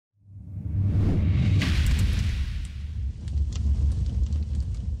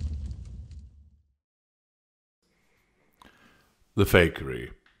The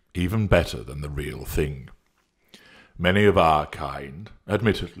fakery, even better than the real thing. Many of our kind,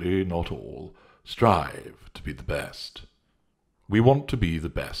 admittedly not all, strive to be the best. We want to be the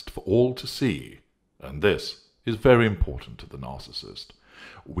best for all to see, and this is very important to the narcissist.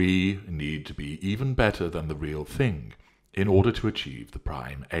 We need to be even better than the real thing in order to achieve the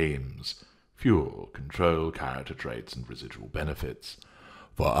prime aims: fuel, control, character traits, and residual benefits.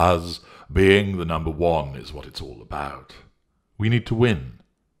 For us, being the number one is what it's all about. We need to win.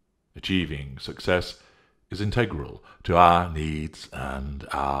 Achieving success is integral to our needs and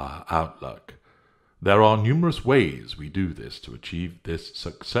our outlook. There are numerous ways we do this to achieve this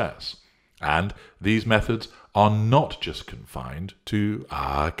success, and these methods are not just confined to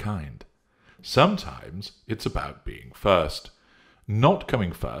our kind. Sometimes it's about being first. Not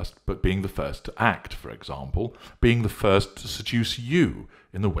coming first, but being the first to act, for example, being the first to seduce you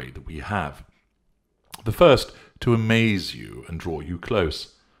in the way that we have. The first to amaze you and draw you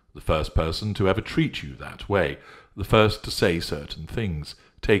close. The first person to ever treat you that way. The first to say certain things,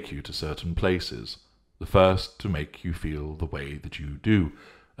 take you to certain places. The first to make you feel the way that you do.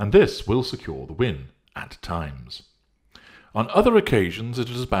 And this will secure the win, at times. On other occasions it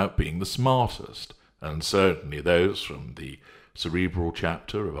is about being the smartest, and certainly those from the cerebral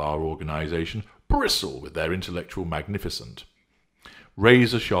chapter of our organization bristle with their intellectual magnificence.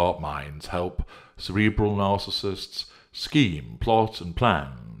 Razor-sharp minds help cerebral narcissists scheme, plot, and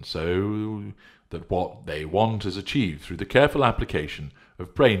plan so that what they want is achieved through the careful application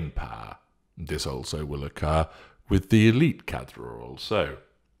of brain power. This also will occur with the elite cadre also,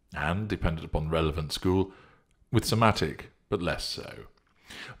 and, dependent upon the relevant school, with somatic, but less so.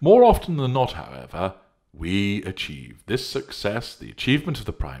 More often than not, however, we achieve this success, the achievement of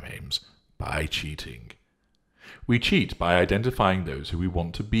the prime aims, by cheating. We cheat by identifying those who we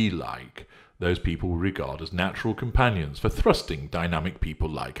want to be like, those people we regard as natural companions for thrusting dynamic people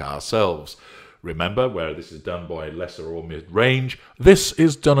like ourselves. Remember, where this is done by lesser or mid-range, this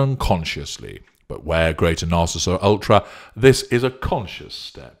is done unconsciously, but where greater narcissus or ultra, this is a conscious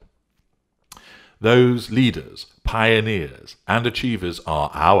step. Those leaders, pioneers, and achievers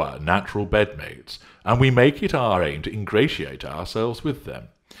are our natural bedmates, and we make it our aim to ingratiate ourselves with them.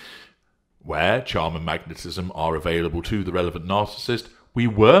 Where charm and magnetism are available to the relevant narcissist, we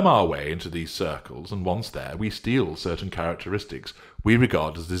worm our way into these circles, and once there, we steal certain characteristics we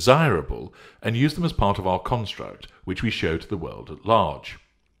regard as desirable and use them as part of our construct, which we show to the world at large.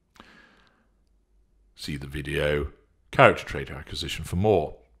 See the video Character Trait Acquisition for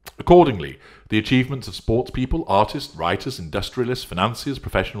more. Accordingly, the achievements of sports people, artists, writers, industrialists, financiers,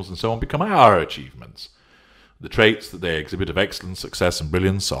 professionals, and so on become our achievements. The traits that they exhibit of excellence, success, and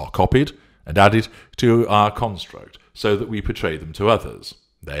brilliance are copied and added to our construct so that we portray them to others.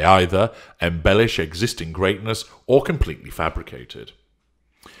 They either embellish existing greatness or completely fabricate it.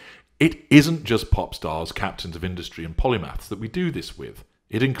 It isn't just pop stars, captains of industry, and polymaths that we do this with.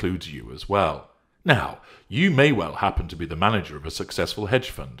 It includes you as well. Now, you may well happen to be the manager of a successful hedge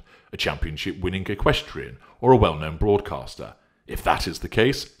fund, a championship-winning equestrian, or a well-known broadcaster. If that is the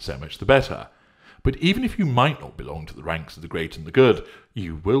case, so much the better. But even if you might not belong to the ranks of the great and the good,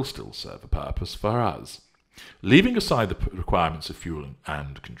 you will still serve a purpose for us. Leaving aside the requirements of fuel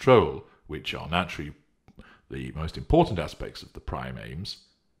and control, which are naturally the most important aspects of the prime aims,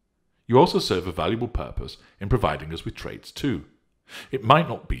 you also serve a valuable purpose in providing us with traits too. It might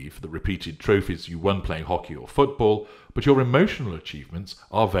not be for the repeated trophies you won playing hockey or football, but your emotional achievements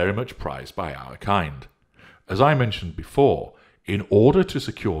are very much prized by our kind. As I mentioned before, in order to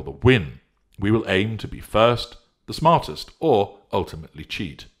secure the win, we will aim to be first, the smartest, or ultimately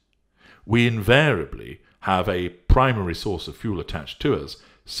cheat. We invariably have a primary source of fuel attached to us,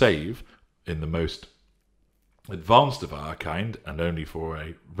 save in the most advanced of our kind, and only for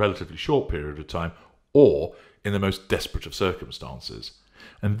a relatively short period of time, or in the most desperate of circumstances.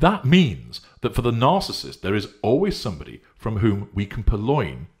 And that means that for the narcissist there is always somebody from whom we can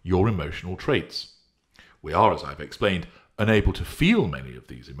purloin your emotional traits. We are, as I've explained, unable to feel many of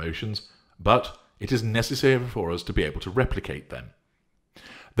these emotions, but it is necessary for us to be able to replicate them.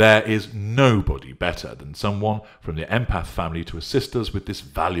 There is nobody better than someone from the empath family to assist us with this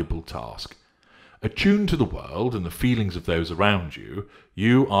valuable task. Attuned to the world and the feelings of those around you,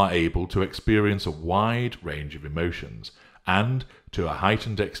 you are able to experience a wide range of emotions, and to a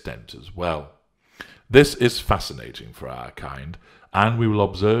heightened extent as well. This is fascinating for our kind, and we will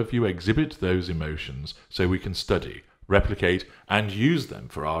observe you exhibit those emotions so we can study, replicate, and use them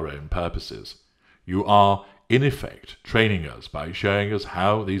for our own purposes. You are, in effect, training us by showing us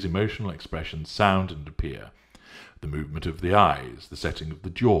how these emotional expressions sound and appear. The movement of the eyes, the setting of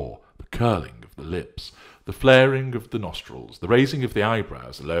the jaw, the curling of the lips, the flaring of the nostrils, the raising of the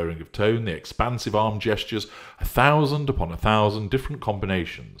eyebrows, the lowering of tone, the expansive arm gestures, 1,000 upon 1,000 different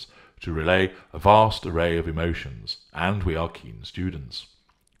combinations to relay a vast array of emotions, and we are keen students.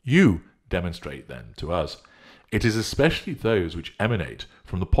 You demonstrate then to us. It is especially those which emanate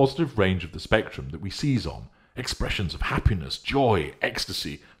from the positive range of the spectrum that we seize on, expressions of happiness, joy,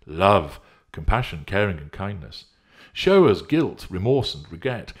 ecstasy, love, compassion, caring, and kindness. Show us guilt, remorse, and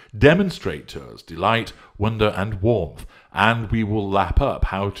regret. Demonstrate to us delight, wonder, and warmth, and we will lap up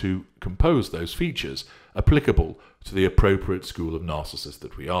how to compose those features applicable to the appropriate school of narcissist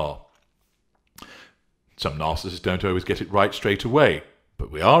that we are. Some narcissists don't always get it right straight away,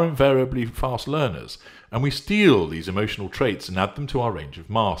 but we are invariably fast learners, and we steal these emotional traits and add them to our range of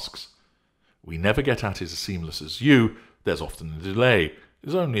masks. We never get at it as seamless as you. There's often a delay.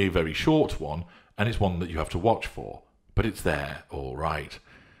 There's only a very short one, and it's one that you have to watch for. But it's there, all right.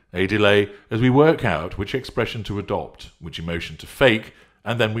 A delay as we work out which expression to adopt, which emotion to fake,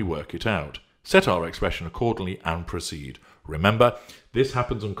 and then we work it out. Set our expression accordingly and proceed. Remember, this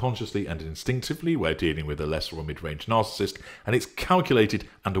happens unconsciously and instinctively. We're dealing with a lesser or mid-range narcissist, and it's calculated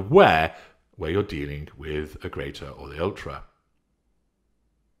and aware where you're dealing with a greater or the ultra.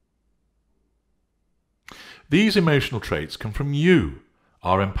 These emotional traits come from you,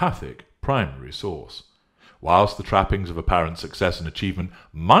 our empathic primary source. Whilst the trappings of apparent success and achievement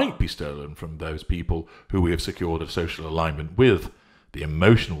might be stolen from those people who we have secured a social alignment with, the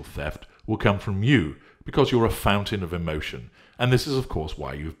emotional theft will come from you because you're a fountain of emotion, and this is of course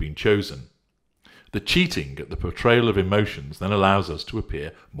why you've been chosen. The cheating at the portrayal of emotions then allows us to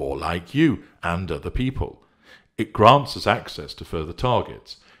appear more like you and other people. It grants us access to further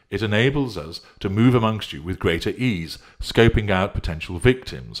targets. It enables us to move amongst you with greater ease, scoping out potential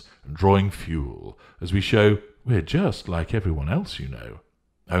victims and drawing fuel as we show we're just like everyone else you know,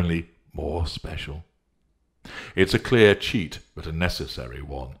 only more special. It's a clear cheat, but a necessary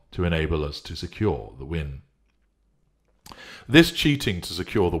one to enable us to secure the win. This cheating to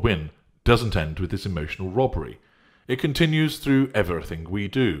secure the win doesn't end with this emotional robbery. It continues through everything we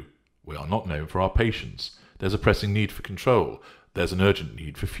do. We are not known for our patience. There's a pressing need for control. There's an urgent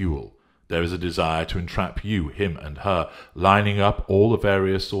need for fuel. There is a desire to entrap you, him and her, lining up all the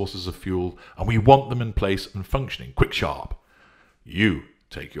various sources of fuel, and we want them in place and functioning, quick sharp. You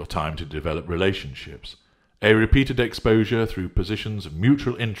take your time to develop relationships. A repeated exposure through positions of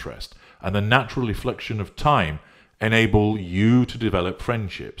mutual interest and the natural reflection of time enable you to develop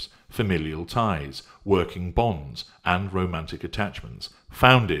friendships, familial ties, working bonds, and romantic attachments,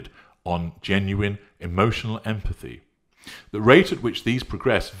 founded on genuine emotional empathy. The rate at which these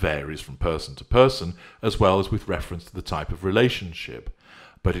progress varies from person to person, as well as with reference to the type of relationship.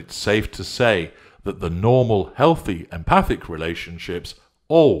 But it's safe to say that the normal, healthy, empathic relationships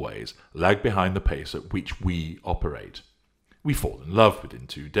always lag behind the pace at which we operate. We fall in love within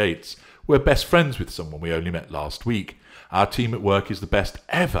 2 dates. We're best friends with someone we only met last week. Our team at work is the best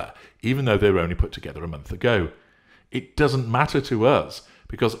ever, even though they were only put together a month ago. It doesn't matter to us,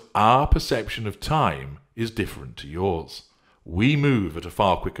 because our perception of time is different to yours. We move at a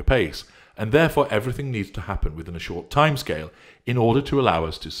far quicker pace, and therefore everything needs to happen within a short time scale in order to allow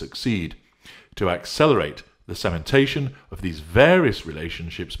us to succeed. To accelerate the cementation of these various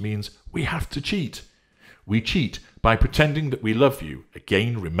relationships means we have to cheat. We cheat by pretending that we love you.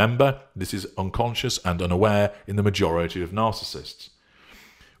 Again, remember, this is unconscious and unaware in the majority of narcissists.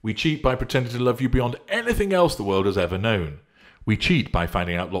 We cheat by pretending to love you beyond anything else the world has ever known. We cheat by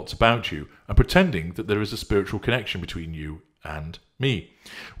finding out lots about you and pretending that there is a spiritual connection between you and me.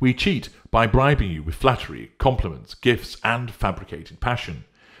 We cheat by bribing you with flattery, compliments, gifts, and fabricated passion.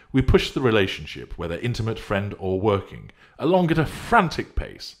 We push the relationship, whether intimate, friend, or working, along at a frantic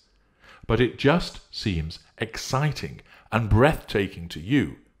pace. But it just seems exciting and breathtaking to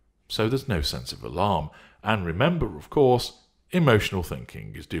you, so there's no sense of alarm. And remember, of course, emotional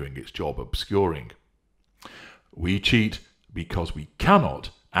thinking is doing its job obscuring. We cheat because we cannot,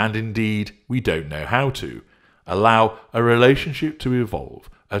 and indeed we don't know how to, allow a relationship to evolve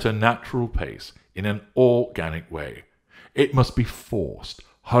at a natural pace in an organic way. It must be forced,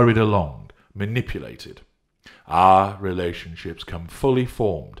 hurried along, manipulated. Our relationships come fully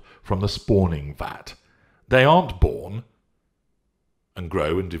formed from the spawning vat. They aren't born and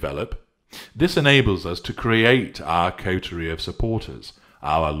grow and develop. This enables us to create our coterie of supporters,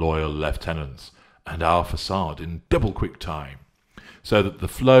 our loyal lieutenants, and our facade in double quick time, so that the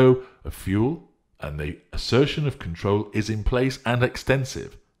flow of fuel and the assertion of control is in place and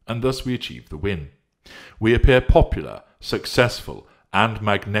extensive, and thus we achieve the win. We appear popular, successful, and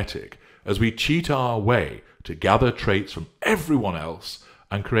magnetic as we cheat our way to gather traits from everyone else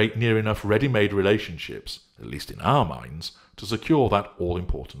and create near enough ready-made relationships, at least in our minds, to secure that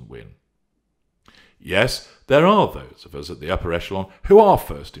all-important win. Yes, there are those of us at the upper echelon who are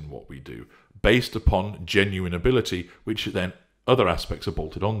first in what we do, based upon genuine ability, which then other aspects are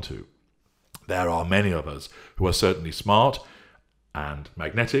bolted onto. There are many of us who are certainly smart and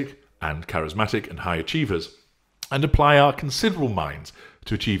magnetic and charismatic and high achievers, and apply our considerable minds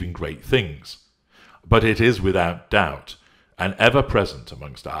to achieving great things. But it is without doubt and ever present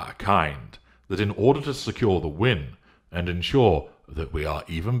amongst our kind that in order to secure the win and ensure that we are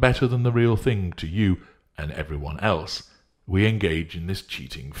even better than the real thing to you and everyone else, we engage in this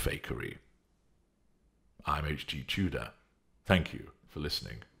cheating fakery. I'm H.G. Tudor. Thank you for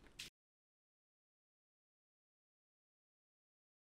listening.